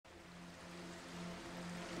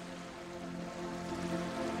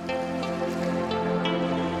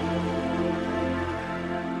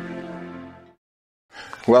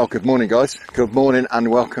Well, good morning guys, good morning and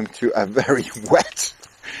welcome to a very wet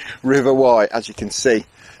River Wye. As you can see,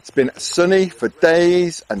 it's been sunny for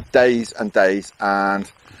days and days and days, and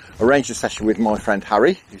arranged a session with my friend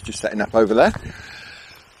Harry, who's just setting up over there.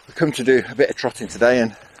 We've come to do a bit of trotting today,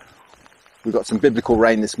 and we've got some biblical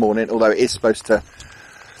rain this morning, although it is supposed to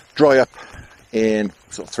dry up in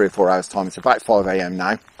sort of 3 or 4 hours time. It's about 5 AM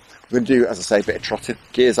now. We're going to do, as I say, a bit of trotting.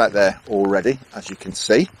 Gear's out there already, as you can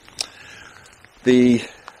see. The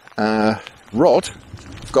rod,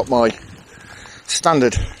 I've got my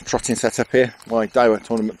standard trotting setup here, my Daiwa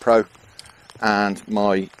Tournament Pro and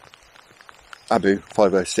my Abu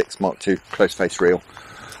 506 Mark II close face reel.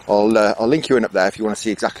 I'll link you in up there if you want to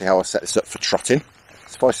see exactly how I set this up for trotting.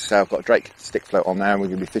 Suffice to say, I've got a Drake stick float on there, and we're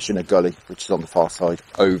going to be fishing a gully, which is on the far side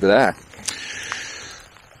over there.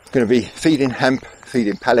 I'm going to be feeding hemp,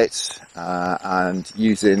 feeding pellets, and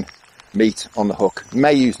using meat on the hook.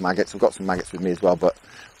 May use maggots, I've got some maggots with me as well, but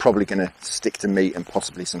probably going to stick to meat and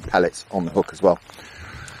possibly some pellets on the hook as well.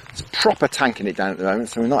 It's proper tanking it down at the moment,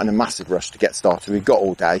 so we're not in a massive rush to get started. We've got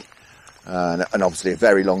all day, and obviously a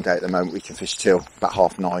very long day at the moment. We can fish till about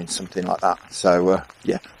 9:30, something like that. So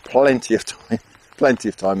yeah, plenty of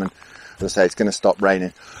time, and as I say, it's going to stop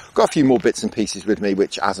raining. Got a few more bits and pieces with me,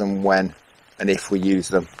 which as and when and if we use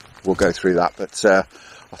them, we'll go through that. But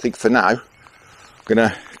I think for now, I'm going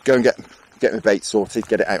to go and get my bait sorted,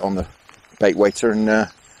 get it out on the bait waiter, and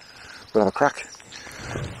we'll have a crack.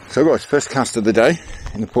 So guys, first cast of the day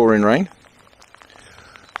in the pouring rain.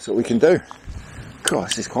 That's what we can do. God,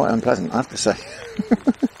 this is quite unpleasant, I have to say.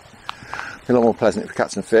 A lot more pleasant if we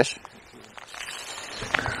catch some fish.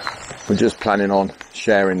 We're just planning on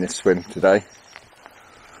sharing this swim today.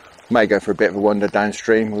 May go for a bit of a wander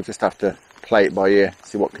downstream. We'll just have to play it by ear,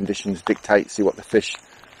 see what conditions dictate, see what the fish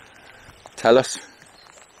tell us,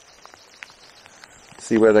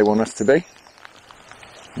 see where they want us to be.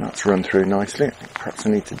 And that's run through nicely. Perhaps I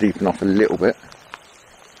need to deepen off a little bit.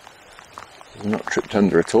 I'm not tripped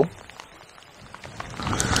under at all.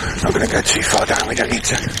 Not going to go too far down. We don't need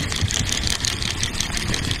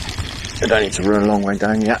to run a long way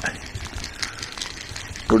down yet.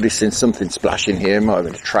 Already seen something splashing here. Might have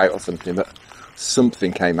been a trout or something, but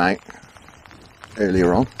something came out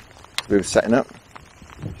earlier on. We were setting up.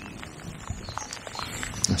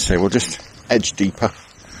 So we'll just edge deeper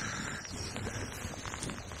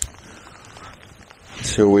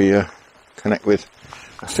until we connect with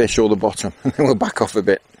a fish or the bottom, and then we'll back off a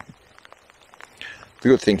bit. The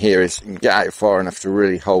good thing here is you can get out far enough to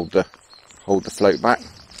really hold the float back,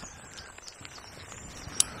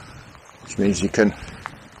 which means you can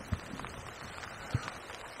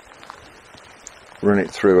run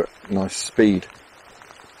it through at nice speed.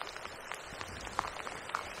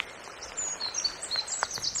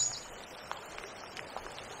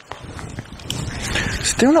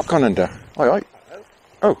 Still not gone under. Aye.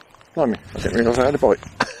 Oh, blimey, I didn't realise I had a bite.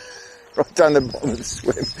 Right down the bottom of the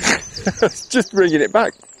swim. I was just bringing it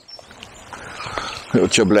back. Little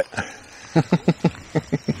chublet.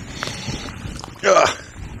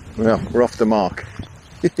 Well, we're off the mark.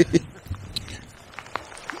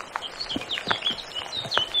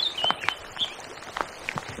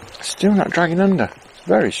 Still not dragging under. It's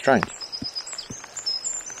very strange.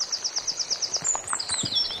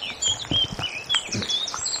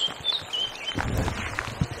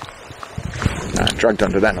 Dragged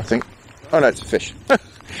under then, I think. Oh no, it's a fish. I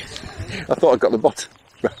thought I got the bottom.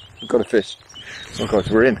 I've got a fish. Oh God,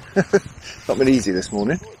 we're in. Not been easy this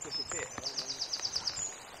morning.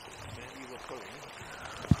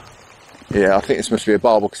 Yeah, I think this must be a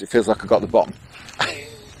barbel because it feels like I got the bottom.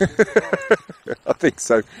 I think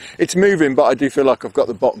so. It's moving, but I do feel like I've got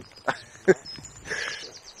the bottom.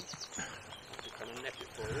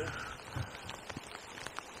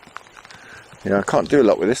 Yeah, I can't do a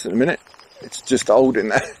lot with this at the minute. It's just old in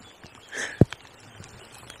there.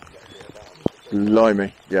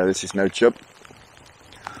 Blimey. Yeah, this is no chub.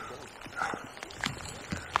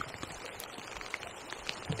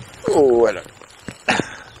 Oh, hello.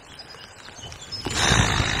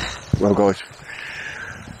 Well guys,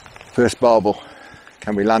 first barbel.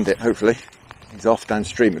 Can we land it? Hopefully. He's off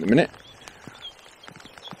downstream at the minute.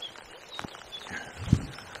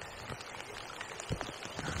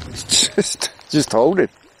 It's just holding.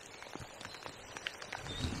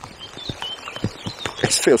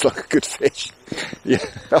 This feels like a good fish. Yeah,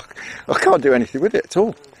 I can't do anything with it at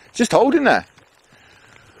all. It's just holding there.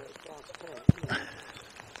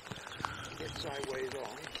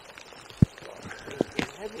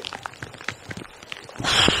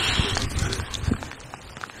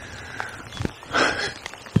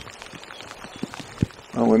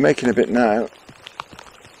 Oh, we're making a bit now.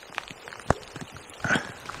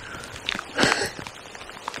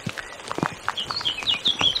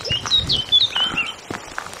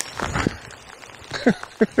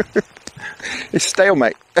 It's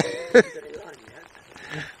stalemate.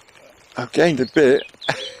 I've gained a bit.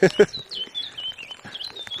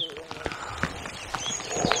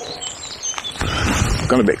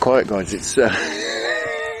 Gone a bit quiet, guys. It's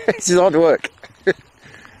it's hard work.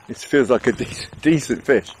 It feels like a decent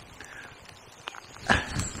fish.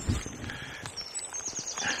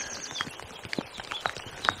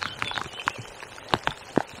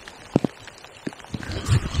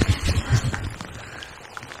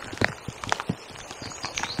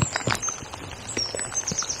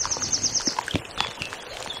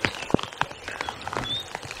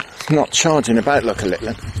 Not charging about like a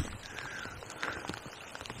little.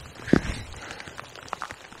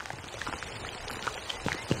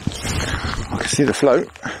 I can see the float.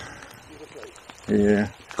 Yeah,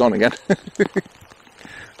 it's gone again.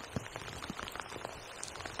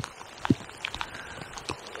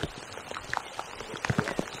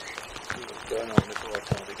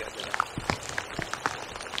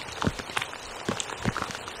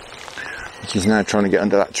 She's now trying to get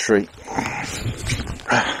under that tree.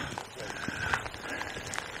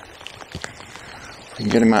 You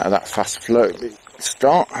can get him out of that fast float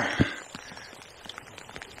start.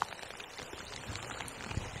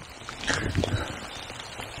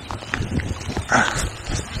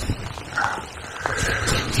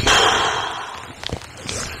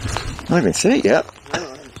 I haven't seen it yet.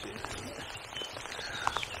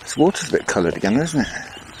 This water's a bit coloured again, isn't it?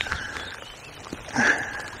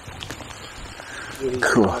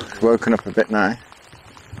 Cool. It's woken up a bit now.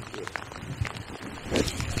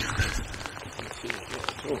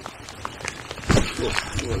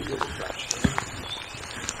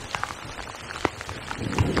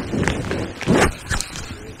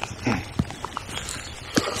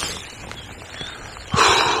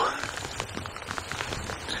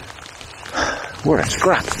 What a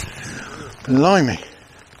scrap. Blimey.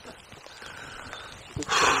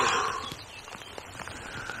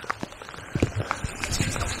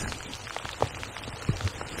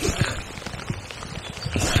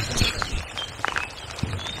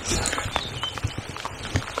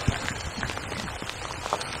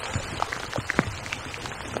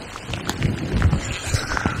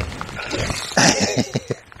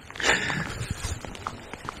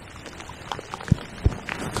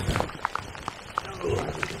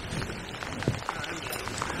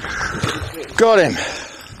 Got him.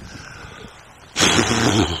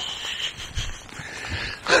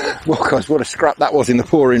 Well, guys, what a scrap that was in the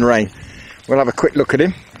pouring rain. We'll have a quick look at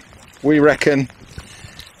him. We reckon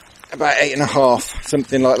about 8.5,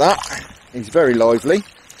 something like that. He's very lively,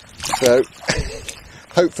 so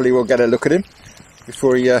hopefully we'll get a look at him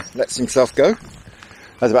before he lets himself go.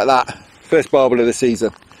 How's about that? First barbel of the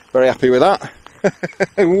season. Very happy with that.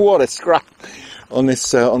 What a scrap on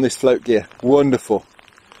this float gear. Wonderful.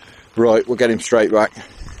 Right, we'll get him straight back.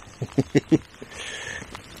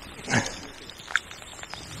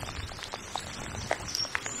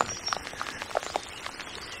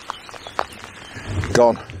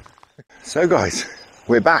 Gone. So guys,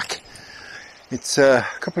 we're back. It's a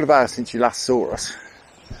couple of hours since you last saw us.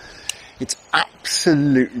 It's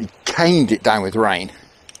absolutely caned it down with rain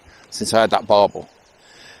since I had that barbel.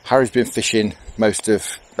 Harry's been fishing most of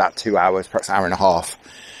that 2 hours, perhaps an hour and a half.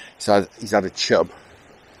 So he's had a chub.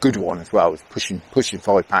 Good one as well. It's pushing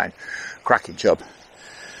 £5, cracking chub.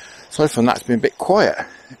 So from that's been a bit quiet.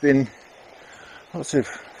 There's been lots of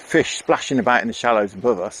fish splashing about in the shallows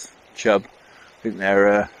above us. Chub. I think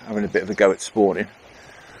they're having a bit of a go at spawning.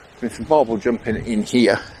 There's been some barbel jumping in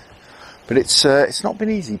here, but it's not been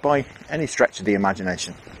easy by any stretch of the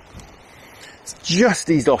imagination. It's just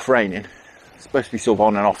eased off raining. It's supposed to be sort of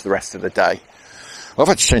on and off the rest of the day. I've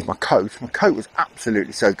had to change my coat. My coat was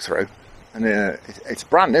absolutely soaked through. And it's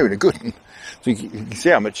brand new and a good one. So you can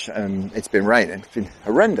see how much it's been raining. It's been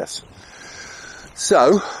horrendous.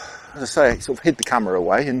 So, as I say, I sort of hid the camera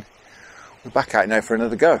away and we're back out now for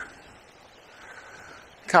another go.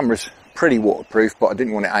 The camera's pretty waterproof, but I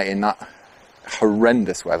didn't want it out in that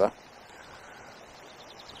horrendous weather.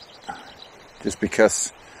 Just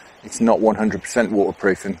because it's not 100%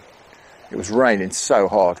 waterproof and it was raining so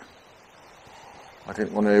hard. I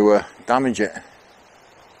didn't want to damage it.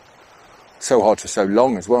 So hard for so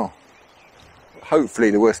long as well. Hopefully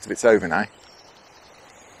the worst of it's over now.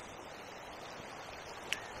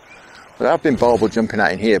 But I've been barbel jumping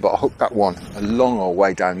out in here, but I hooked that one a long old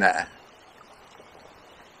way down there.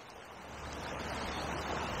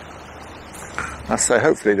 I say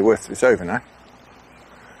hopefully the worst of it's over now.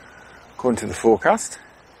 According to the forecast.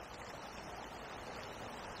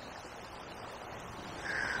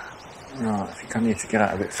 Right, I think I need to get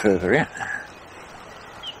out a bit further yet.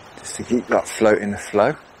 just to keep that float in the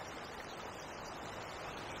flow.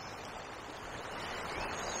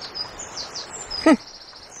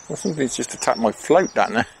 Well, something's just attacked my float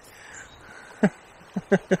down there.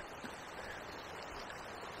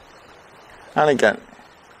 And again,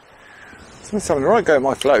 something's having a right go at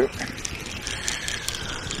my float.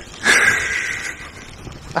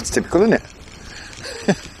 That's typical, isn't it?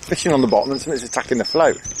 Fishing on the bottom and something's attacking the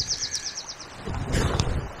float.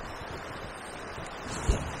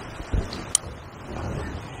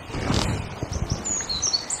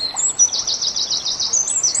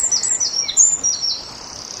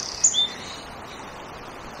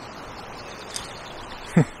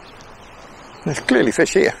 There's clearly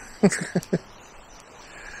fish here.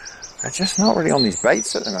 They're just not really on these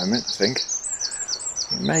baits at the moment, I think.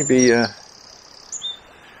 It may be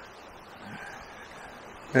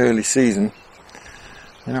early season.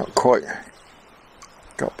 They're not quite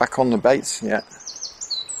got back on the baits yet.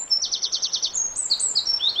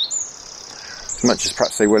 As much as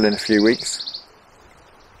perhaps they will in a few weeks.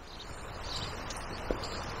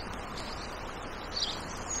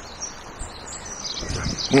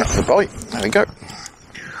 And that's a bite. There we go.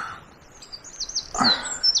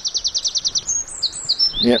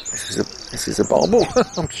 Yep, this is a barbel,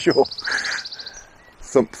 I'm sure.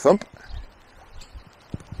 Thump thump.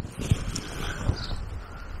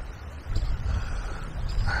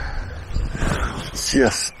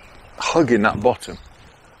 Just hugging that bottom.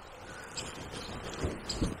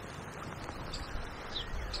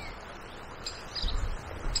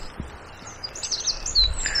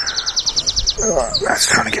 Let's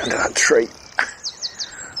try to get under that tree.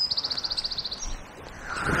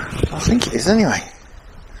 I think it is anyway.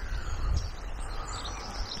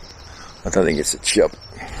 I don't think it's a chub.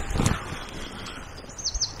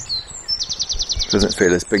 Doesn't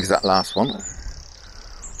feel as big as that last one. I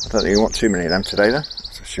don't think you want too many of them today though,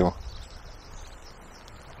 that's for sure.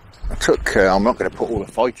 I took, I'm not going to put all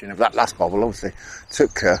the fight in of that last bobble, obviously.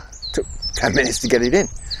 Took 10 minutes to get it in.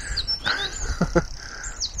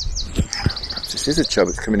 Perhaps this is a chub,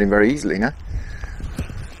 it's coming in very easily now.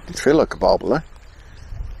 It feel like a barbel though.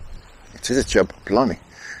 It is a chub, blimey.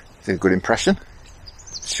 It's a good impression.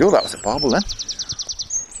 Sure that was a barbel then.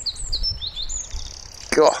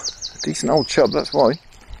 God, a decent old chub, that's why.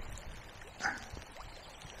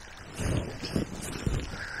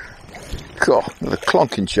 God, another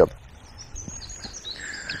clonking chub.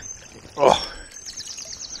 Oh,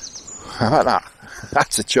 how about that?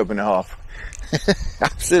 That's a chub and a half.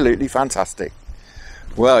 Absolutely fantastic.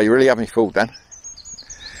 Well, you really have me fooled then.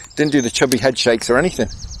 Didn't do the chubby head shakes or anything.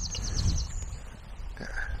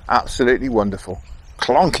 Absolutely wonderful.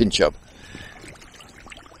 Clonking chub.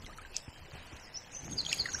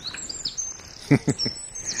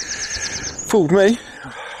 Fooled me.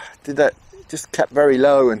 Did that, just kept very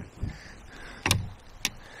low and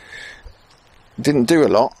didn't do a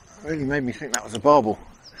lot. Really made me think that was a barbel.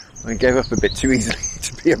 I gave up a bit too easily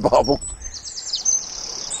to be a barbel.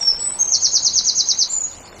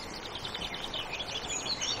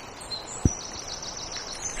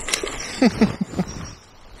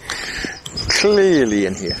 Clearly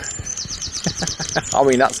in here. I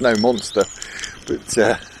mean, that's no monster, but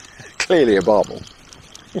clearly a barbel.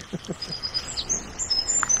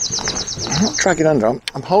 I'm not dragging under.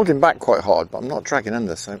 I'm holding back quite hard, but I'm not dragging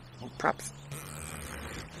under, so I'll perhaps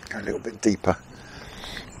go a little bit deeper.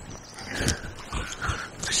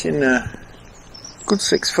 Fishing a good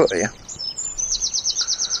 6 foot here.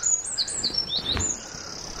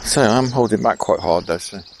 So I'm holding back quite hard though,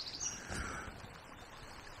 so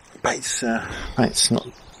bait's not,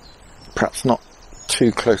 perhaps not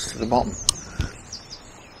too close to the bottom.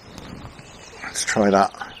 Let's try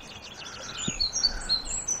that.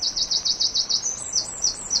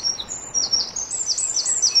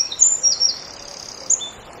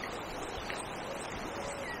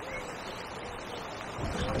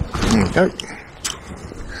 There we go.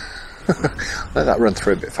 Let that run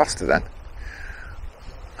through a bit faster then.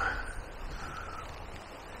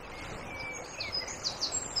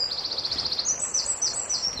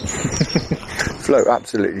 Float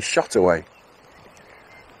absolutely shot away.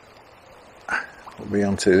 What are we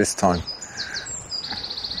on to this time?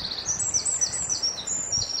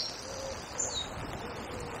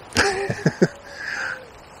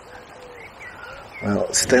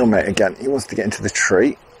 Well, stalemate again. He wants to get into the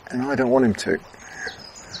tree, and I don't want him to.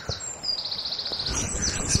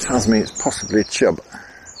 This tells me it's possibly a chub.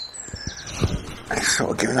 He's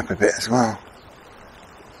sort of giving up a bit as well.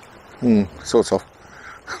 Sort of.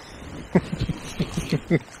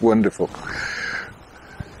 Wonderful.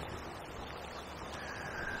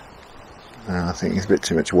 I think it's a bit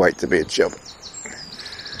too much weight to be a chub.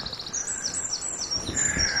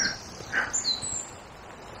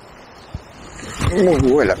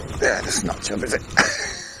 Oh, well, yeah, that's not chub, is it?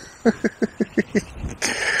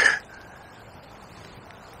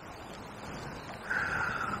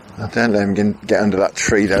 I don't let him get under that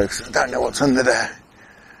tree though, because I don't know what's under there.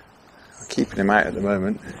 I'm keeping him out at the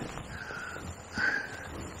moment.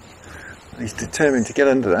 He's determined to get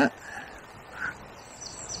under that.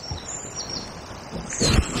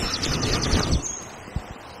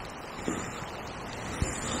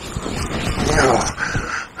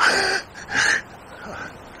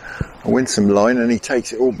 I win some line and he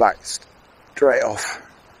takes it all back straight off.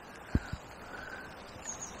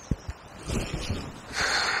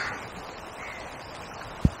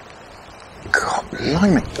 God,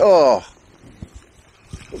 blimey. Oh,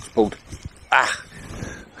 looks pulled. Ah,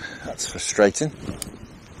 that's frustrating.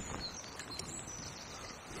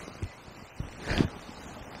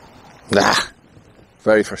 Ah,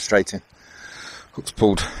 very frustrating. Hook's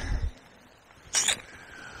pulled.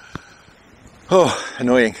 Oh,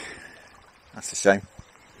 annoying. That's a shame.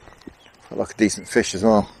 Felt like a decent fish as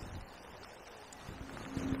well.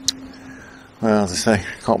 Well, as I say,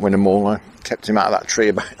 can't win them all. I kept him out of that tree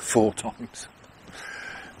about 4 times.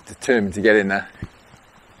 Determined to get in there.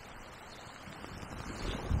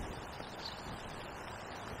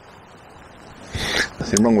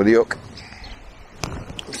 Nothing wrong with the hook.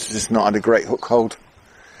 It's just not had a great hook hold.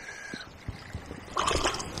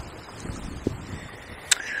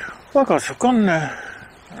 Well gosh, I've gone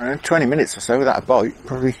around 20 minutes or so without a bite,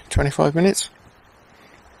 probably 25 minutes.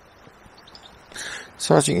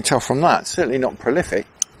 So as you can tell from that, certainly not prolific.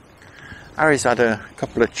 Harry's had a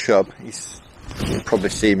couple of chub. You can probably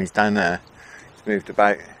see him, he's down there. He's moved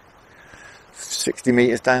about 60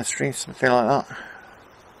 metres downstream, something like that.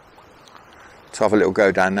 So have a little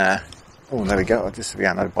go down there. Oh, there we go, we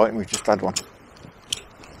hadn't had a bite and we've just had one.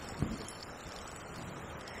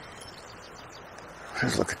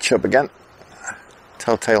 Let's look at chub again.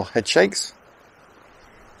 Telltale head shakes.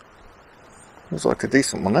 Looks like a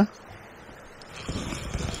decent one there.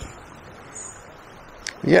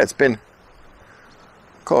 Yeah, it's been,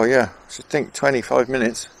 God, yeah, I should think 25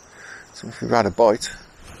 minutes since we've had a bite.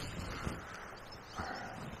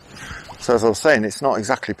 So as I was saying, it's not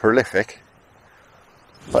exactly prolific,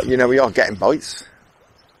 but you know, we are getting bites.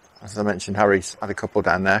 As I mentioned, Harry's had a couple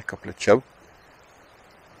down there, a couple of chub.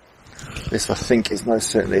 This I think is most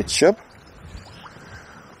certainly a chub.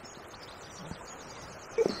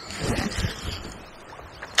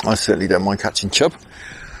 I certainly don't mind catching chub.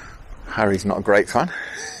 Harry's not a great fan.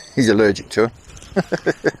 He's allergic to them.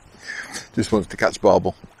 Just wants to catch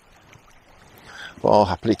barbel. But I'll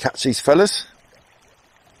happily catch these fellas.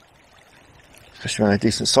 Especially when they're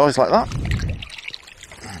decent size like that.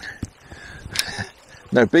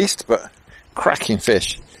 No beast, but cracking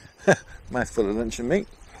fish. Mouthful of luncheon meat.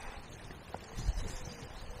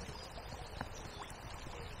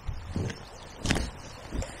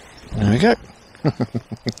 There we go.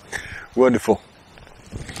 Wonderful.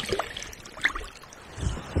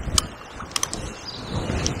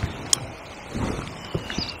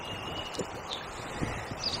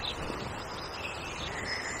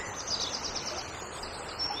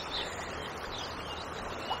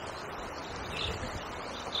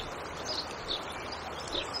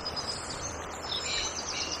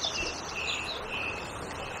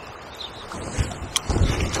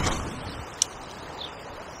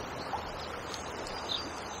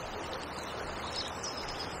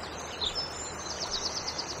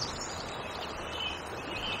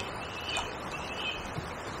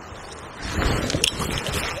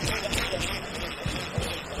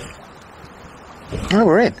 Oh,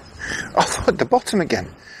 we're in. I thought at the bottom again.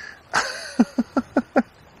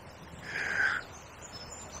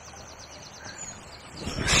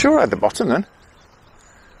 Sure, at the bottom then.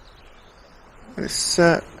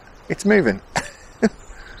 It's moving.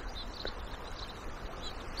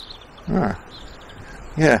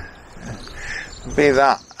 Yeah. Be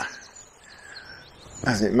that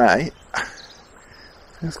as it may,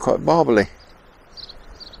 it's quite barbely.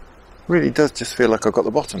 Really does just feel like I've got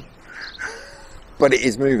the bottom. But it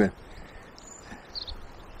is moving.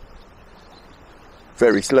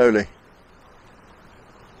 Very slowly.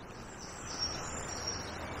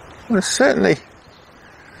 Well, it's certainly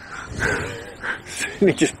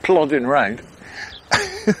just plodding around.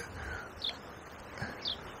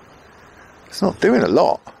 It's not doing a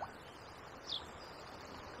lot.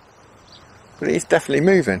 But it is definitely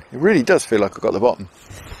moving. It really does feel like I've got the bottom.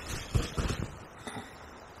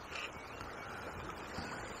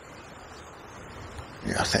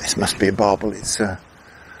 Yeah, I think this must be a barbel. It's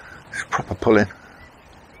proper pulling.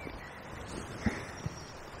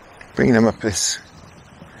 Bringing them up this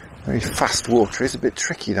very fast water is a bit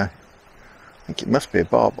tricky though. I think it must be a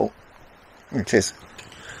barbel. It is.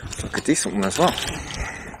 It's like a decent one as well.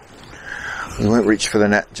 We won't reach for the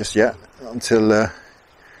net just yet until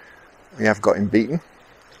we have got him beaten.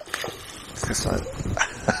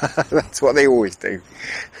 That's what they always do.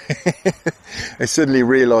 They suddenly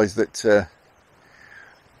realise that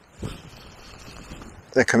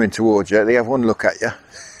they're coming towards you. They have one look at you,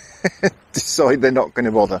 decide they're not going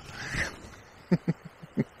to bother.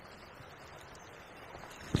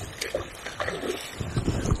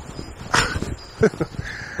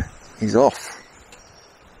 He's off.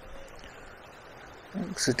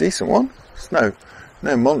 It's a decent one. It's no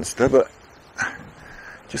monster, but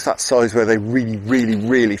just that size where they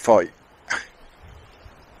really fight.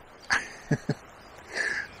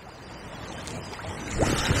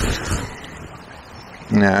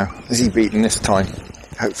 Now, is he beaten this time?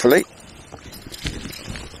 Hopefully.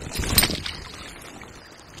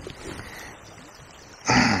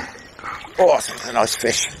 Oh, that's a nice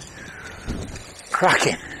fish.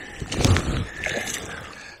 Cracking.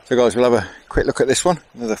 So guys, we'll have a quick look at this one.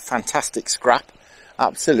 Another fantastic scrap.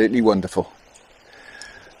 Absolutely wonderful.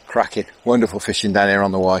 Cracking. Wonderful fishing down here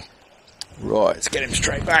on the Y. Right, let's get him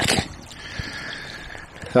straight back.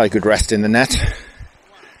 Very good rest in the net.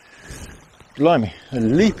 Blimey,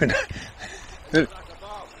 and leaping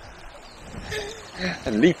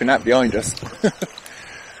out behind us.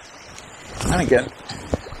 And again,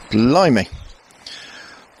 blimey.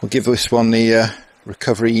 We'll give this one the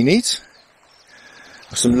recovery he needs.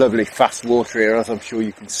 Some lovely fast water here, as I'm sure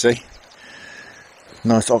you can see.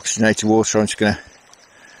 Nice oxygenated water. I'm just going to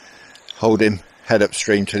hold him head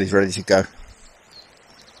upstream till he's ready to go.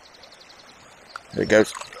 There it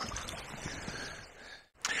goes.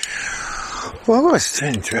 Well, it's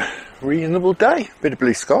turned into a reasonable day. Bit of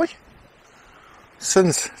blue sky.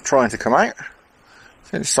 Sun's trying to come out.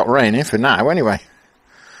 It's going to stop raining for now anyway.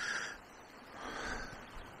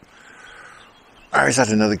 Harry's had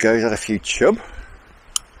another go. He's had a few chub.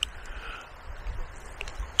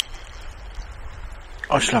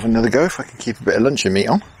 I shall have another go if I can keep a bit of luncheon meat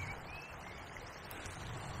on.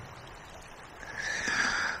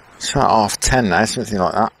 It's about 10:30 now, something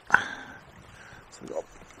like that. So we've got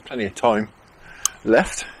plenty of time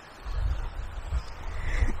left.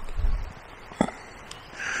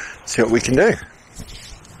 See what we can do.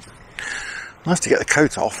 Nice to get the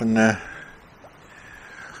coat off and have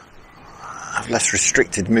less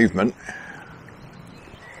restricted movement.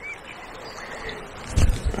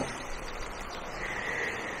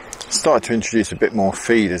 Started to introduce a bit more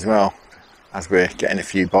feed as well as we're getting a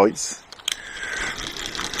few bites.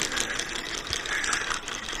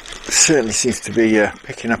 Certainly seems to be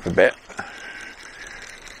picking up a bit.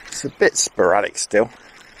 It's a bit sporadic still.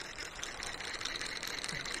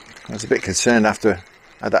 I was a bit concerned after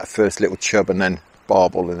I had that first little chub and then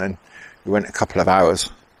barbel, and then we went a couple of hours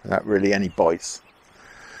without really any bites.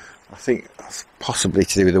 I think that's possibly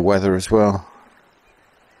to do with the weather as well.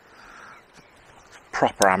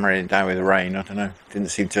 Proper hammering it down with the rain, I don't know, didn't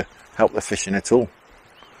seem to help the fishing at all.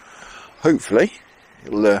 Hopefully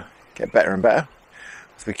it'll get better and better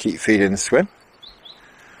as we keep feeding the swim.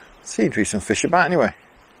 Seems to be some fish about anyway.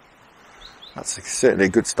 That's certainly a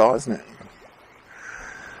good start, isn't it?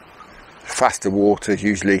 Faster water is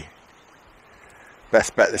usually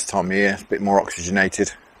best bet this time of year. It's a bit more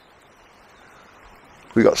oxygenated.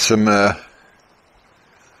 We got some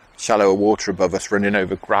shallower water above us running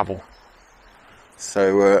over gravel.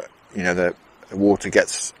 So, you know, the water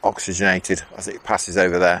gets oxygenated as it passes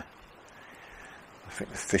over there. I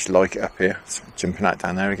think the fish like it up here. It's jumping out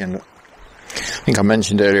down there again, look. I think I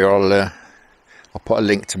mentioned earlier I'll put a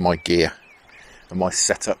link to my gear and my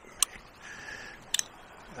setup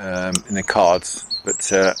in the cards. But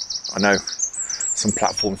I know some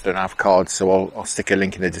platforms don't have cards, so I'll stick a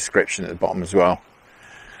link in the description at the bottom as well.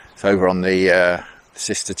 It's over on the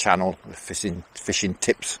sister channel, the fishing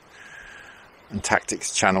tips and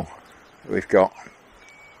tactics channel that we've got.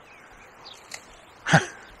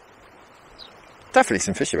 Definitely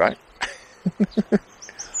some fish about.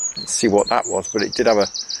 Let's see what that was, but it did have a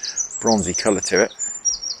bronzy colour to it.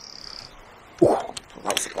 Ooh,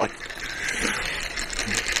 that was a bite.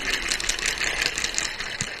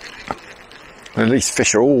 At least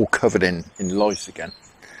fish are all covered in lice again.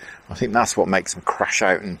 I think that's what makes them crash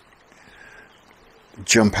out and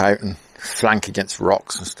jump out and flank against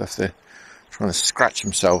rocks and stuff. They're trying to scratch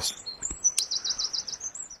themselves.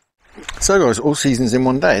 So guys, all seasons in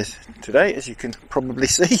one day. Today, as you can probably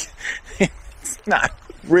see, it's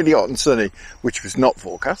really hot and sunny, which was not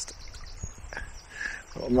forecast.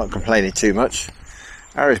 Well, I'm not complaining too much.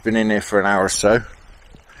 Harry's been in here for an hour or so.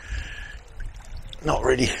 Not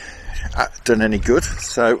really done any good,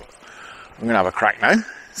 so I'm going to have a crack now,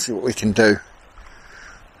 see what we can do.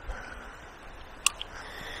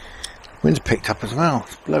 Wind's picked up as well,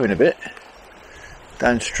 it's blowing a bit.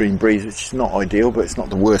 Downstream breeze, which is not ideal, but it's not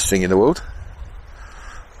the worst thing in the world.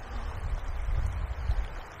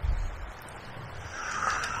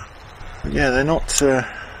 But yeah, they're not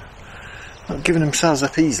giving themselves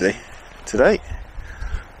up easily today,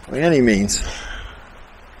 by any means.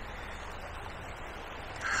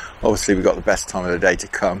 Obviously we've got the best time of the day to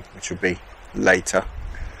come, which will be later.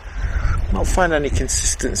 Not find any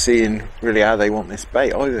consistency in really how they want this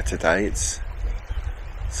bait either today. It's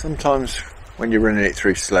sometimes when you're running it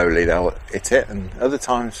through slowly they'll hit it, and other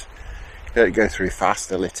times you let it go through fast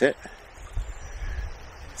they'll hit it.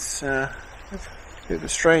 It's a bit of a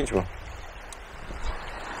strange one.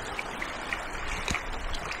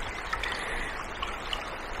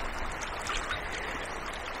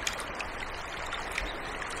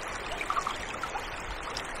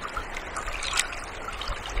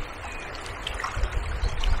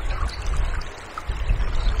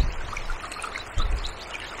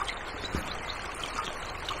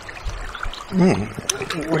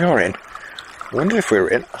 We are in. I wonder if we were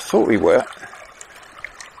in. I thought we were.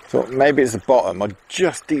 Thought maybe it's the bottom. I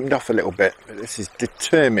just deepened off a little bit, but this is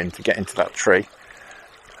determined to get into that tree.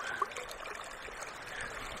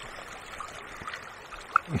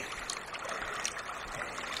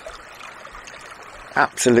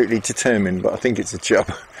 Absolutely determined, but I think it's a chub.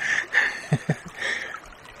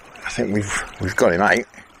 I think we've got him out.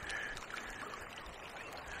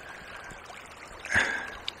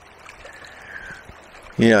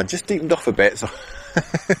 Yeah, I just deepened off a bit, so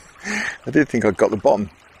I did think I'd got the bottom.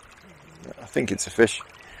 I think it's a fish.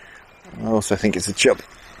 I also think it's a chub.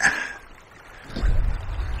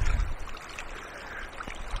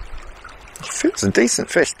 It feels a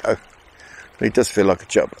decent fish though, but it does feel like a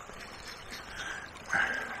chub.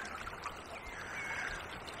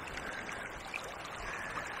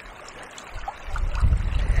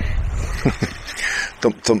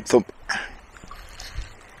 Thump, thump, thump.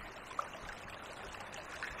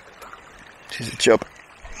 She's a chub.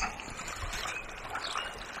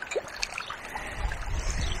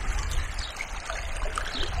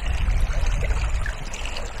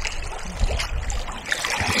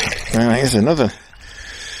 Now here's another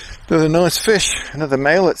nice fish, another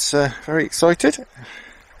male that's very excited.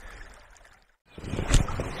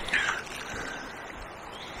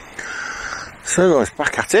 So I was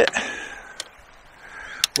back at it.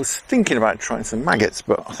 Was thinking about trying some maggots,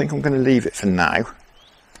 but I think I'm going to leave it for now.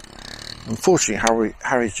 Unfortunately,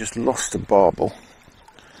 Harry's just lost a barbel,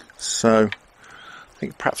 so I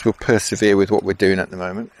think perhaps we'll persevere with what we're doing at the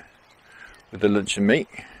moment with the luncheon meat.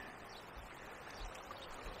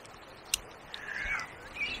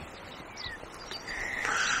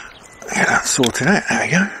 Get that sorted out. There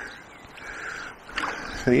we go.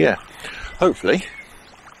 So yeah, hopefully,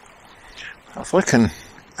 perhaps I can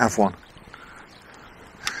have one.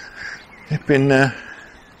 They've been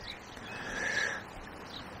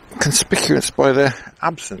conspicuous by their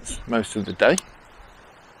absence most of the day,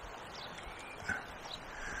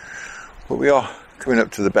 but we are coming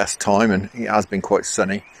up to the best time, and it has been quite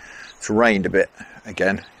sunny. It's rained a bit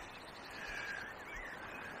again,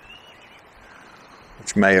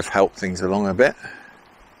 which may have helped things along a bit.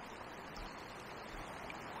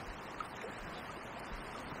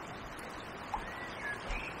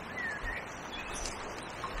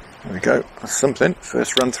 There we go, that's something.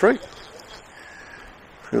 First run through.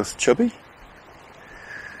 Feels chubby.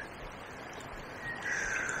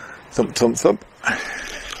 Thump, thump, thump.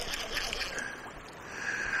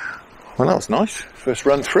 Well, that was nice. First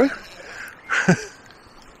run through.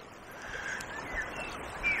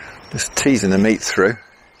 Just teasing the meat through.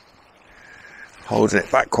 Holding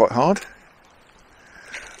it back quite hard.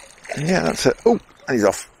 And yeah, that's it. Oh, and he's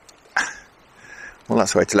off. Well,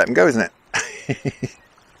 that's the way to let him go, isn't it?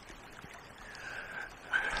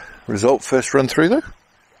 Result, first run through though.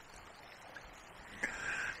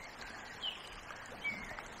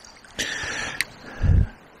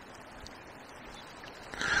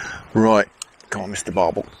 Right, come on, Mr.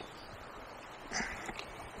 Barbel.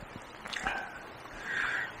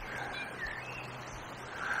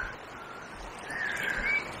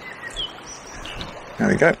 There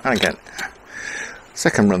we go, and again.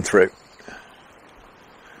 Second run through.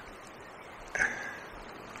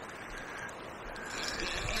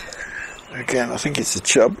 Again, I think it's a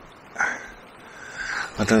chub.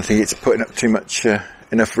 I don't think it's putting up too much,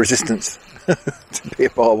 enough resistance to be a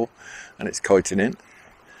barbel, and it's kiting in.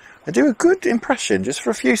 I do a good impression just for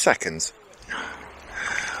a few seconds.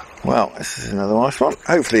 Well, this is another nice one.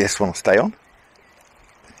 Hopefully this one will stay on.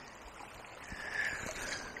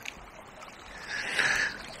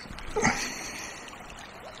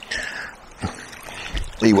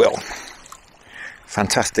 he will.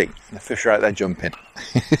 Fantastic. The fish are out there jumping.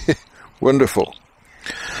 Wonderful.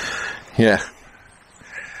 Yeah.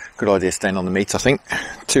 Good idea staying on the meat, I think.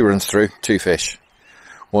 2 runs through, 2 fish.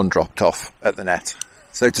 1 dropped off at the net,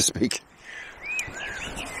 so to speak.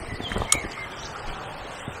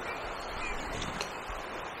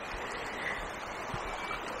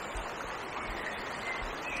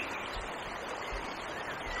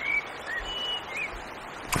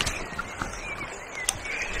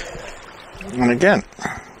 And again,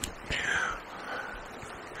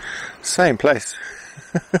 same place.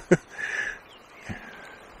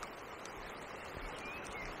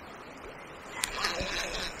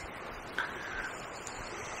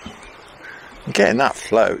 Getting that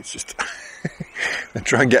flow, it's just I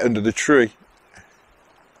try and get under the tree.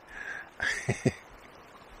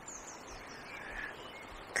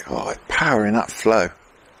 God, power in that flow.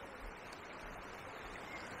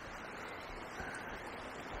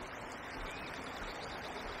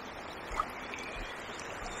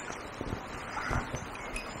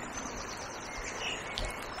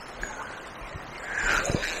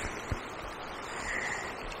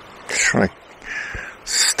 Trying to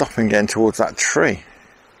stop and getting towards that tree.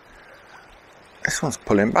 This one's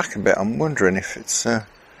pulling back a bit. I'm wondering if it's a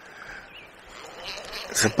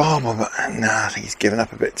barbel, but no, I think he's given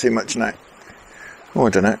up a bit too much now. Oh, I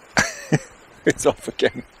don't know. It's off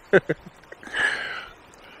again.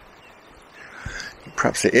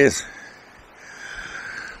 Perhaps it is.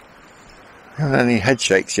 I haven't had any head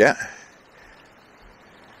shakes yet.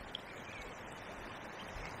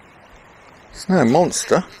 It's no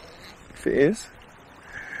monster, if it is.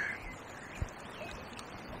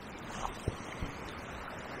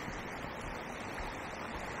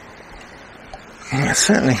 It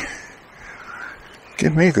certainly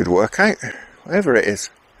give me a good workout, whatever it is.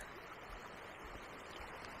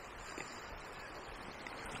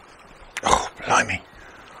 Oh, blimey.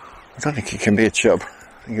 I don't think it can be a chub.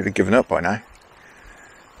 I think he'd have given up by now.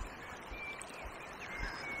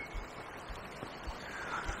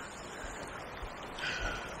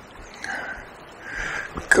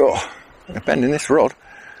 God, I'm bending this rod.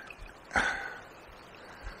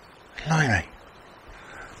 Blimey.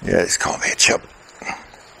 Yeah, this can't be a chub.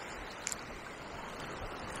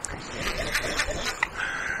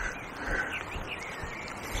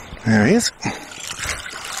 There he is.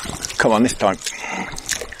 Come on this time.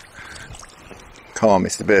 Come on,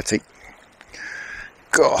 Mr. Bertie.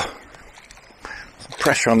 God. Some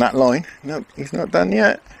pressure on that line. Nope, he's not done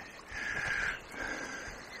yet.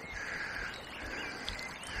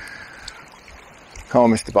 Come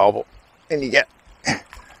on, Mr. Barbel. In you get.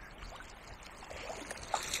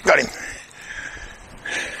 Got him.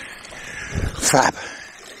 Fab.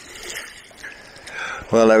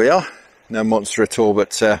 Well, there we are. No monster at all,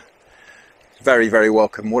 but very, very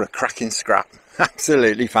welcome. What a cracking scrap.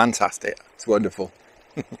 Absolutely fantastic. It's wonderful.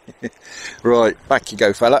 Right, back you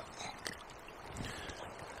go, fella.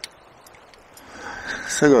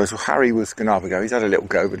 So guys, well, Harry was going to have a go. He's had a little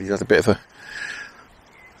go, but he's had a bit of a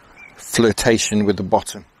flirtation with the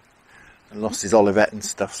bottom and lost his Olivet and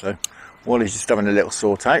stuff. So while he's just having a little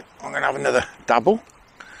sort out, I'm going to have another dabble.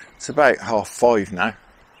 It's about 5:30 now.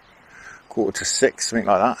 5:45, something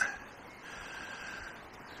like that.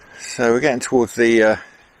 So we're getting towards the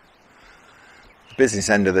business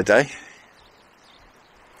end of the day.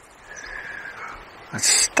 Had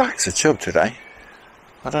stacks of chub today.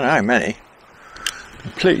 I don't know how many.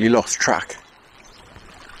 Completely lost track.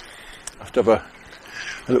 I have to have a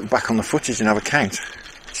look back on the footage and have a count,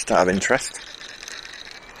 just out of interest.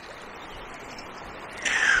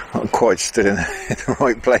 Not quite stood in the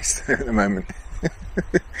right place at the moment.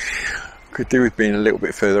 Could do with being a little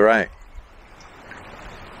bit further out.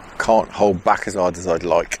 Can't hold back as hard as I'd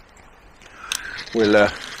like. We'll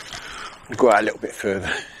go out a little bit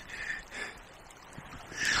further.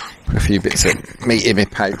 Put a few bits of meat in my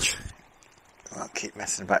pouch. I'll keep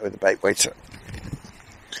messing about with the bait waiter.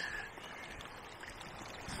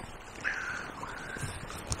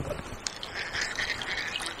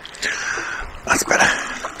 That's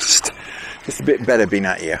better. Just a bit better being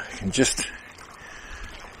out here. I can just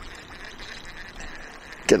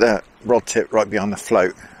get the rod tip right behind the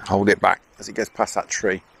float, hold it back as it goes past that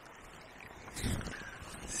tree.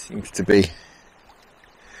 Seems to be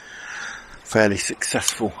fairly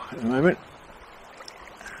successful at the moment.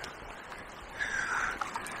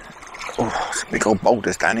 Oh, some big old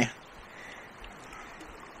boulders down here.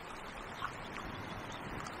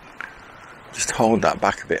 Just hold that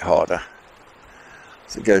back a bit harder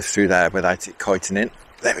as it goes through there without it kiting in.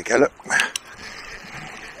 There we go, look.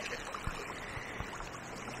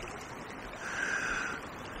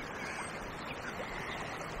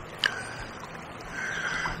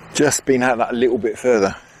 just been out that little bit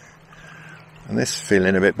further, and this is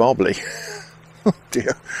feeling a bit bobbly. Oh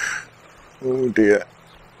dear, oh dear.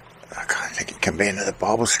 I can't think it can be another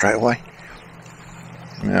barbel straight away.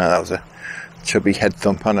 Yeah, that was a chubby head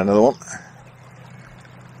thump on another one.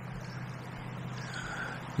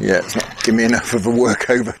 Yeah, it's not giving me enough of a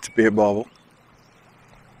workover to be a barbel.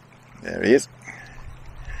 There he is.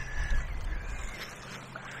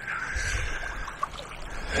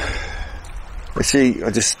 You see, I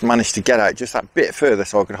just managed to get out just that bit further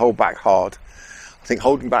so I could hold back hard. I think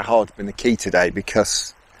holding back hard has been the key today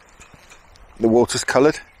because the water's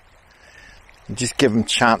coloured. And just give them a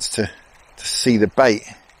chance to see the bait.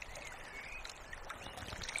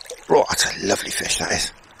 Oh, that's a lovely fish, that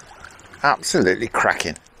is. Absolutely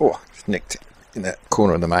cracking. Oh, just nicked it in the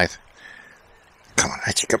corner of the mouth. Come on,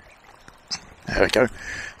 out you come. There we go.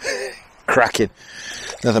 Cracking.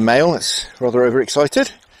 Another male that's rather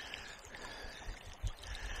overexcited.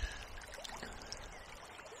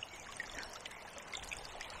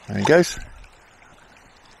 There he goes.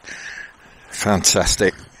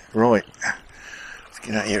 Fantastic. Right. Let's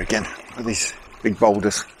get out here again with these big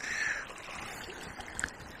boulders.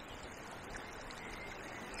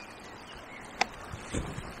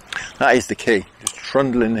 That is the key. Just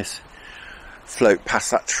trundling this float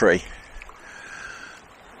past that tree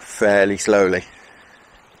fairly slowly.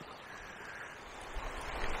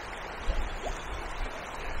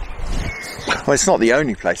 Well, it's not the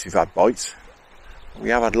only place we've had bites. We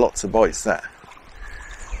have had lots of bites there.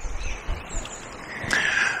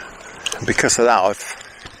 And because of that,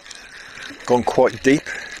 I've gone quite deep.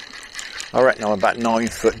 I reckon I'm about 9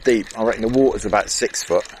 foot deep. I reckon the water's about 6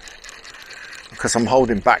 foot. Because I'm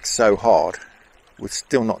holding back so hard, we're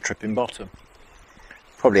still not tripping bottom.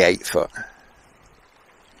 Probably 8 foot.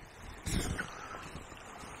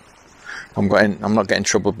 I'm not getting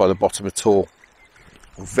troubled by the bottom at all.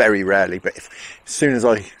 Very rarely, but as soon as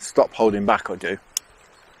I stop holding back, I do.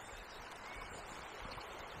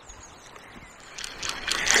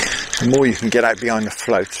 The more you can get out behind the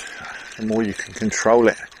float, the more you can control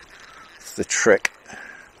it. It's the trick.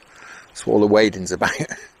 That's what all the wading's about.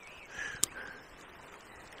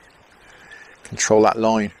 Control that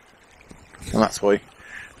line. And that's why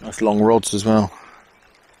nice long rods as well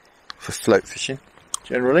for float fishing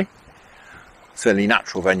generally. Certainly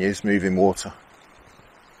natural venues, moving water.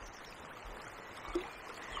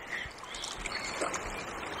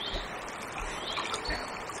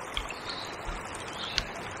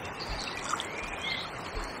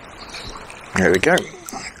 There we go.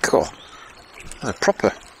 Cool. A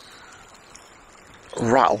proper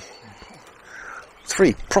rattle.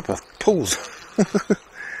 3 proper pulls.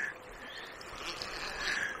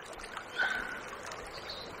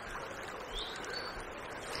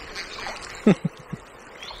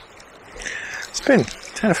 It's been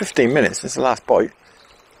 10 or 15 minutes since the last bite.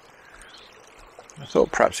 I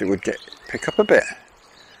thought perhaps it would pick up a bit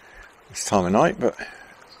this time of night, but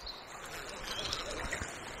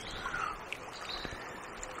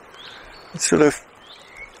it sort of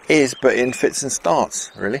is, but in fits and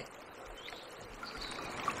starts, really.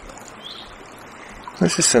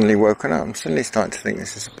 This is suddenly woken up. I'm suddenly starting to think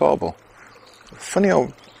this is a barbel. Funny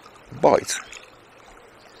old bite.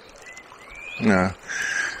 No,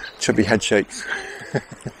 chubby head shapes.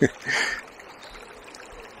 This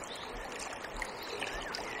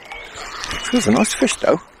was a nice fish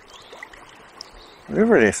though.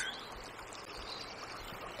 Whatever it is.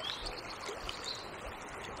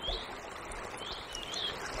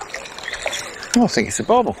 Oh, I think it's a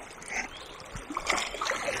barbel.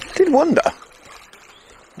 Did wonder.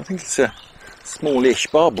 I think it's a smallish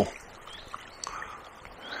barbel.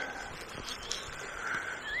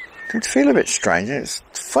 Did feel a bit strange. It's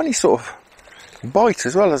a funny sort of bite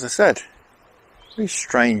as well, as I said. Very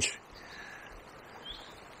strange.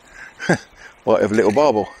 Bite of a little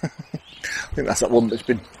barbel. I think that's that one that's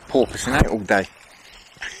been porpoising out all day.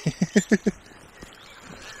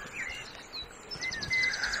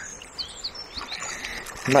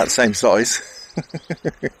 About the same size.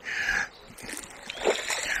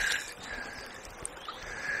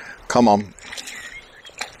 Come on.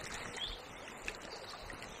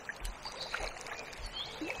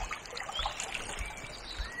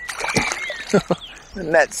 The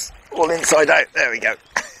net's all inside out. There we go.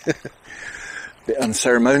 Bit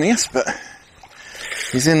unceremonious, but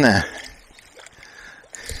he's in there.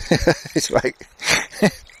 It's like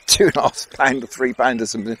 2.5 pound or 3 pound or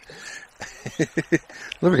something.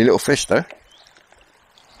 Lovely little fish though.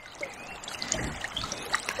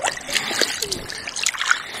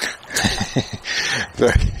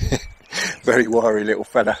 Very wiry little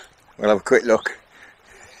fella. We'll have a quick look.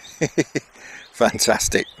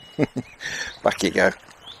 Fantastic. Back you go.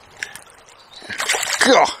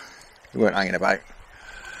 God, you weren't hanging about.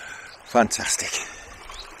 Fantastic.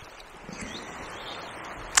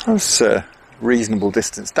 That was a reasonable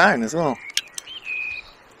distance down as well.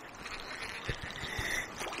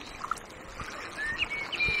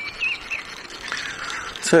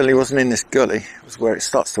 Certainly wasn't in this gully. It was where it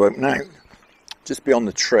starts to open out, just beyond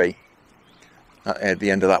the tree at the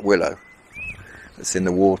end of that willow that's in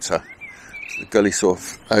the water. So the gully sort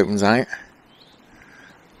of opens out,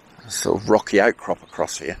 a sort of rocky outcrop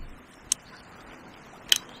across here.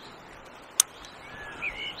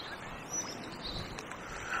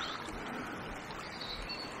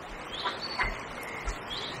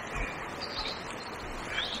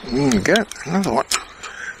 Go, another one.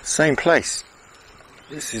 Same place.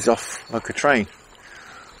 This is off like a train.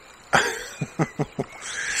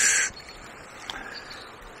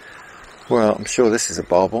 Well, I'm sure this is a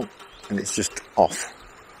barbel, and it's just off.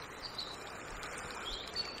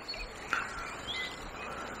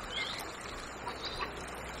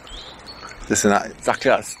 This and that, exactly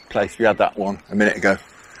that place. We had that one a minute ago.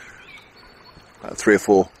 About 3 or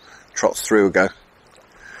 4 trots through ago.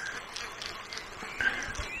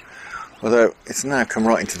 Although it's now come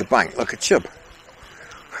right into the bank like a chub.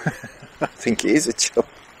 I think it is a chub.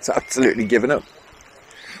 It's absolutely given up.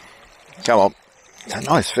 Come on. It's a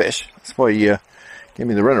nice fish. That's why you give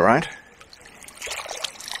me the run around.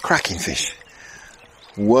 Cracking fish.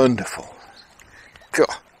 Wonderful.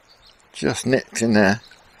 God. Just nipped in there.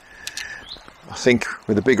 I think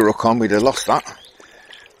with a bigger hook on we'd have lost that.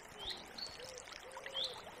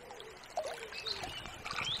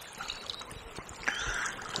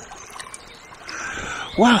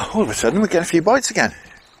 Wow, all of a sudden we're getting a few bites again.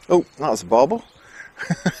 Oh, that was a barbel.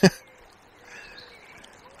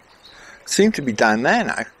 Seem to be down there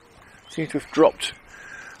now. Seem to have dropped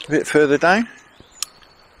a bit further down.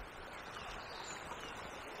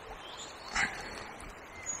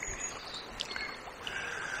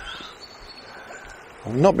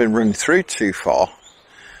 I've not been running through too far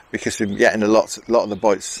because we've been getting a lot of the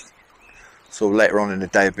bites sort of later on in the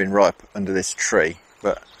day have been right up under this tree,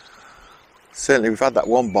 but certainly we've had that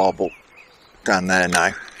one barbel down there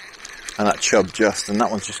now, and that chub and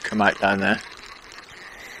that one's just come out down there.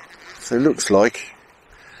 So it looks like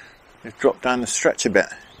they've dropped down the stretch a bit,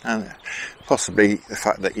 and possibly the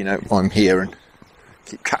fact that, you know, I'm here and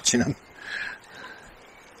keep catching them.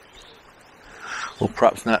 Or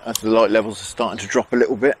perhaps now as the light levels are starting to drop a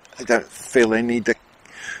little bit, they don't feel they need the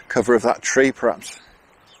cover of that tree perhaps.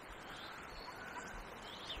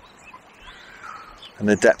 And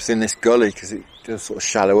the depth in this gully, because it does sort of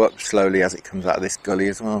shallow up slowly as it comes out of this gully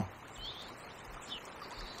as well.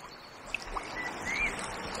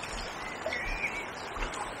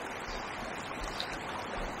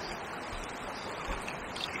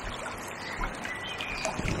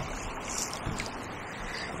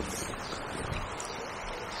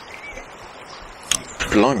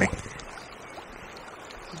 Blimey.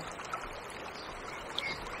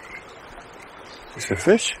 Is it a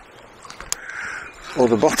fish? Or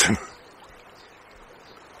the bottom?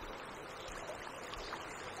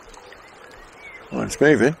 Well, it's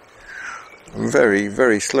moving. Very,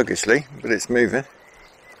 very sluggishly, but it's moving.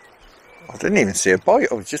 I didn't even see a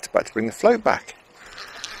bite. I was just about to bring the float back.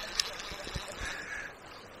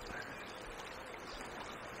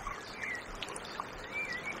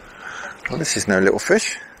 Well, this is no little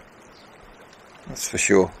fish. That's for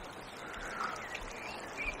sure.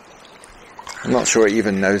 I'm not sure it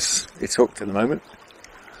even knows it's hooked at the moment.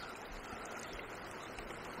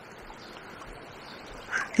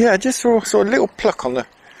 Yeah, I just saw a little pluck on the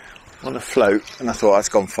float, and I thought that's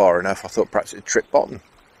gone far enough. I thought perhaps it'd trip bottom.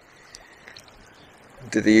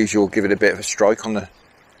 Did the usual, give it a bit of a strike on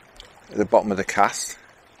the bottom of the cast,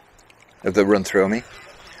 of the run through, I mean.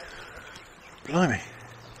 Blimey.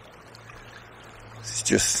 It's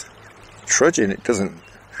just trudging. It doesn't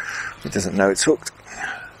know it's hooked.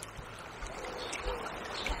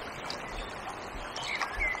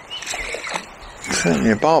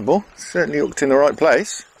 Certainly a barbel. Certainly hooked in the right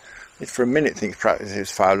place. I did for a minute think perhaps it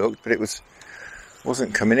was foul hooked, but it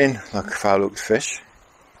wasn't coming in like a foul hooked fish.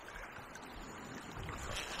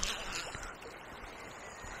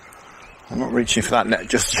 I'm not reaching for that net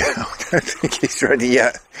just yet. I don't think he's ready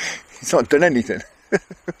yet. He's not done anything.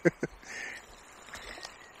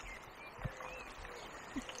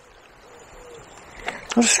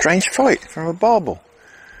 What a strange fight from a barbel.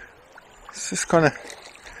 It's just kind of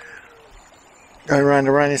going round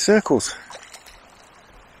and round in circles.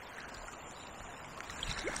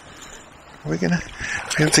 Are we going to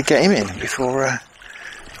be able to get him in before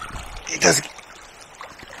he does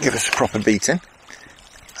give us a proper beating?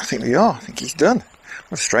 I think we are. I think he's done.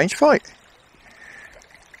 What a strange fight.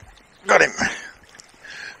 Got him.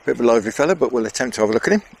 Bit of a lively fella, but we'll attempt to have a look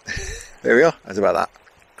at him. There we are. How's about that?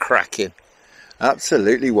 Cracking.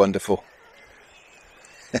 Absolutely wonderful.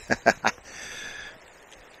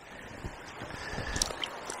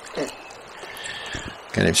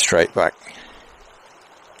 Get him straight back.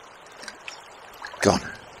 Gone.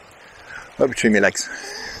 Right between my legs.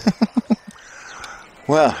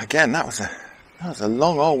 Well, again, that was a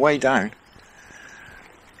long old way down.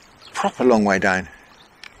 Proper long way down.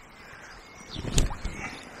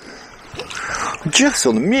 Just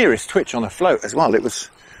saw the merest twitch on a float as well. It was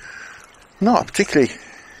not a particularly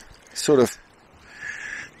sort of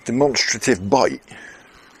demonstrative bite.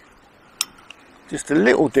 Just a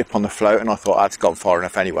little dip on the float, and I thought that's gone far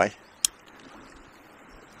enough anyway.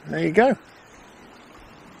 There you go.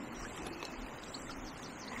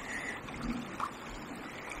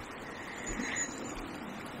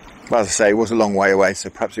 Well, as I say, it was a long way away, so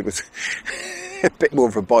perhaps it was a bit more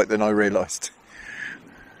of a bite than I realised.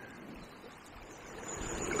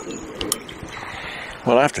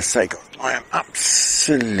 Well, I have to say, God, I am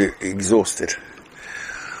absolutely exhausted.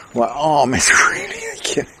 My arm is really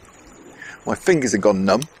aching. My fingers have gone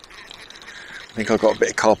numb. I think I've got a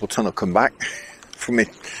bit of carpal tunnel come back from me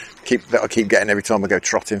that I keep getting every time I go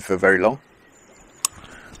trotting for very long.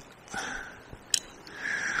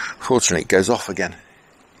 Fortunately, it goes off again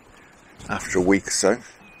after a week or so.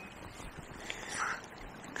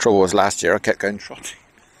 Trouble was last year I kept going trotting.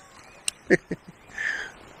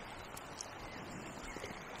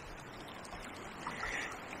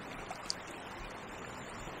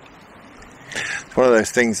 It's one of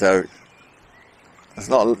those things though, there's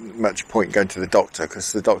not much point going to the doctor,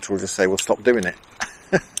 because the doctor will just say, well, stop doing it.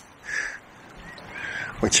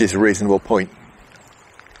 Which is a reasonable point.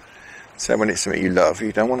 So when it's something you love,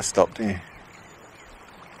 you don't want to stop, do you?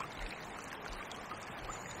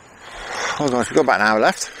 Oh guys, we've got about an hour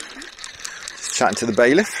left. Just chatting to the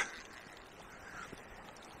bailiff.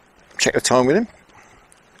 Check the time with him.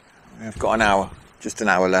 We've got an hour, just an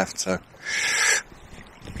hour left, so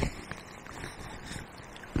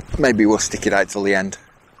maybe we'll stick it out till the end.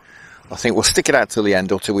 I think we'll stick it out till the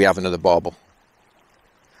end, or till we have another barbel.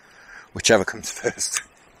 Whichever comes first.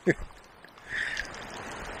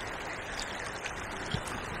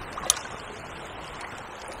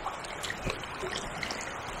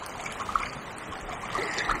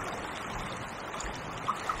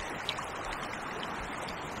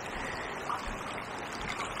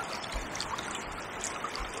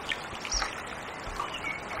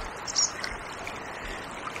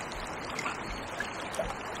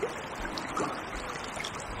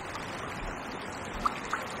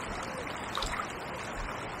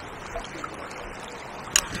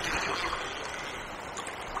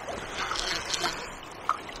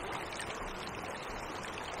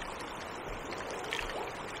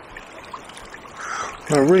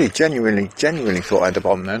 I really genuinely thought I had a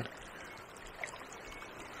bomb then.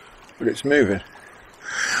 But it's moving.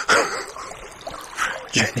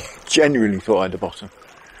 Genuinely thought I had the bottom.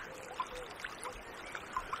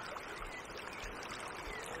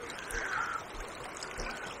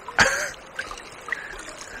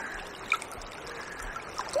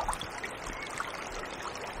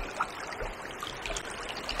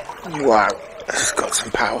 Wow, this has got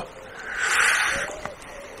some power.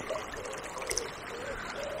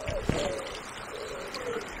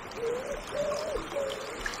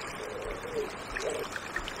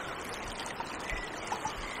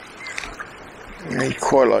 He'd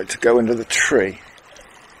quite like to go under the tree.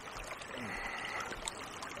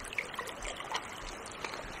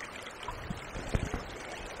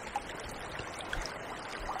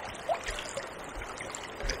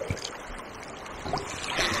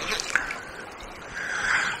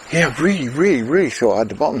 Yeah, really thought I had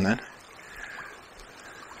the bottom then.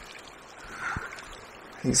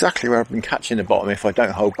 Exactly where I've been catching the bottom if I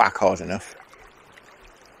don't hold back hard enough.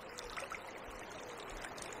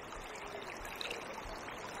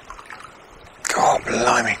 God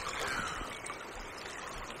blimey.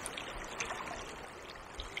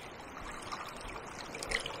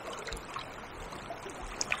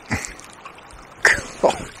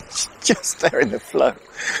 God, it's just there in the flow.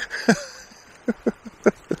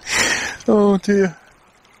 Oh dear.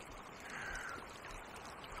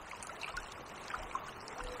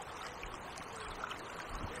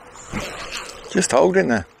 Just holding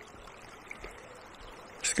there.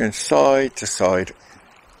 Just going side to side.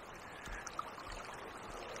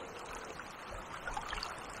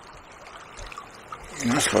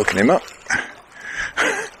 That's woken him up.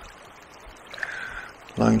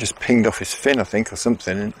 Line just pinged off his fin, I think, or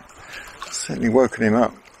something, and certainly woken him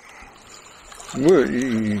up.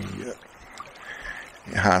 It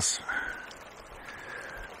has.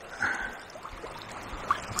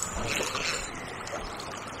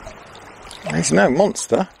 He's no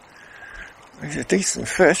monster. He's a decent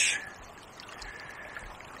fish.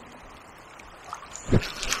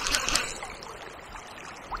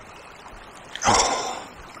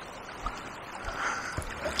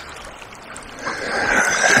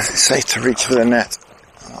 Is it safe to reach for the net?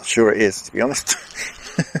 I'm not sure it is, to be honest.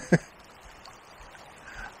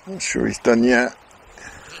 I'm not sure he's done yet.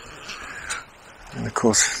 And of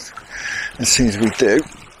course, as soon as we do,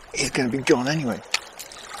 he's going to be gone anyway.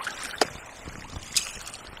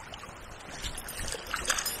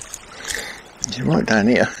 He's right down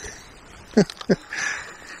here.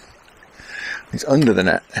 He's under the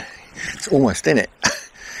net. It's almost in it.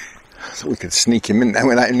 So we could sneak him in there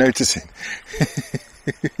without him noticing.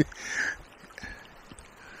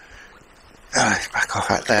 Oh, he's back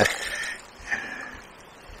off out there.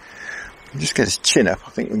 Just get his chin up.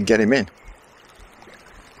 I think we can get him in.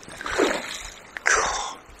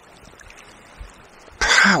 God.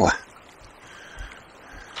 Power.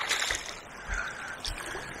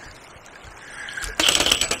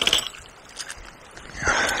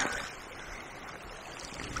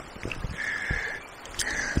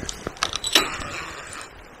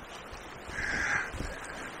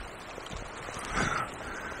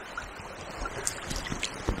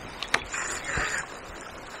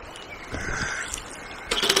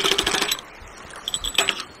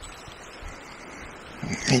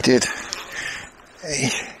 He did. He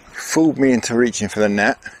fooled me into reaching for the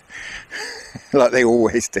net, like they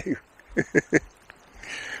always do.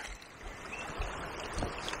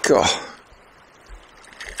 God.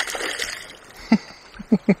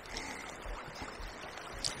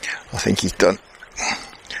 I think he's done.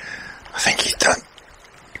 I think he's done.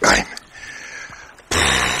 Got him.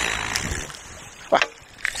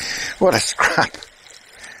 What a scrap.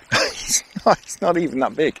 He's not even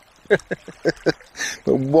that big.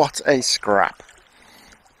 But what a scrap.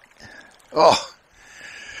 Oh.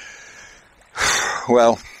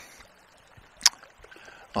 Well,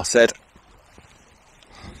 I said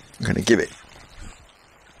I'm going to give it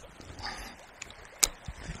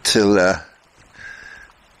till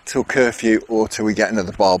curfew or till we get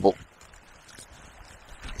another barbel.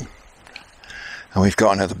 And we've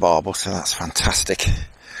got another barbel, so that's fantastic.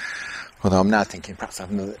 Although I'm now thinking perhaps have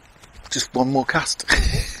another, just one more cast.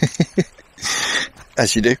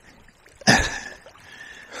 As you do.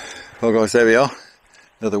 Well guys, there we are.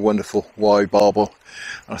 Another wonderful wide barbel.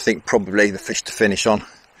 And I think probably the fish to finish on.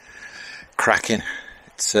 Cracking.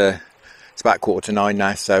 It's about 8:45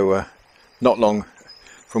 now, so not long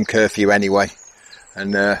from curfew anyway.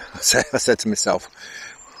 And I said to myself,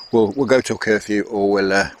 we'll go till curfew or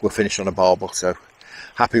we'll finish on a barbel. So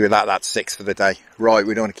happy with that. That's 6 for the day. Right,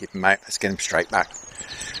 we don't want to keep him out. Let's get him straight back.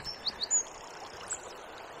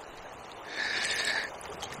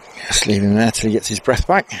 Just leave him there till he gets his breath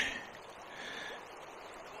back.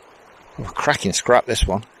 Oh, cracking scrap, this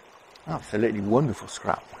one. Absolutely wonderful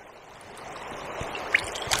scrap.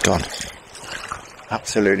 Gone.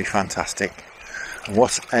 Absolutely fantastic.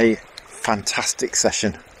 What a fantastic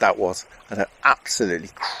session that was. I had an absolutely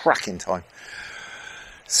cracking time.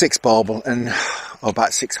 6 barbel and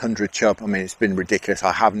about 600 chub. I mean, it's been ridiculous.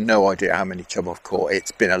 I have no idea how many chub I've caught.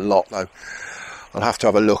 It's been a lot though. I'll have to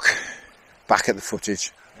have a look back at the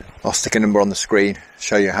footage. I'll stick a number on the screen,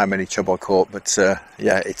 show you how many chub I caught, but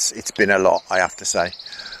yeah, it's been a lot, I have to say.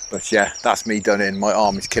 But yeah, that's me done in. My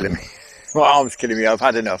arm is killing me. My arm's killing me. I've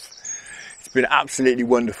had enough. It's been absolutely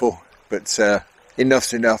wonderful, but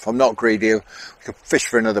enough's enough. I'm not greedy. We could fish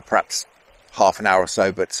for another perhaps half an hour or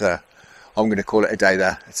so, but I'm going to call it a day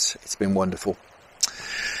there. It's been wonderful.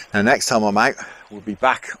 Now next time I'm out, we'll be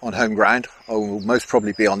back on home ground. I will most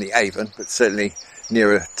probably be on the Avon, but certainly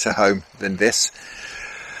nearer to home than this.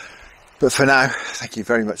 But for now, thank you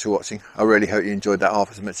very much for watching. I really hope you enjoyed that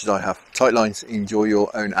half as much as I have. Tight lines, enjoy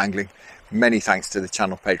your own angling. Many thanks to the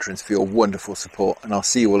channel patrons for your wonderful support, and I'll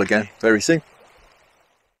see you all again very soon.